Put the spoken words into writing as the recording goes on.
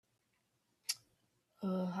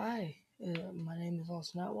Hi, my name is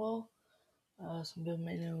Austin Atwell. Some people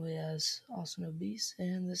may know me as Austin Obese,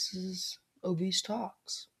 and this is Obese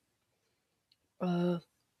Talks. Uh,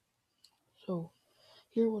 so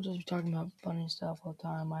here we'll just be talking about funny stuff all the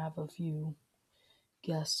time. I have a few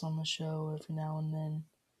guests on the show every now and then,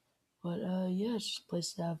 but yeah, it's just a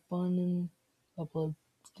place to have fun and upload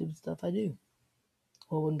stupid stuff I do.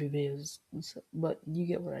 Well, it wouldn't be videos, but you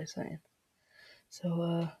get what I'm saying.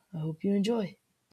 So I hope you enjoy.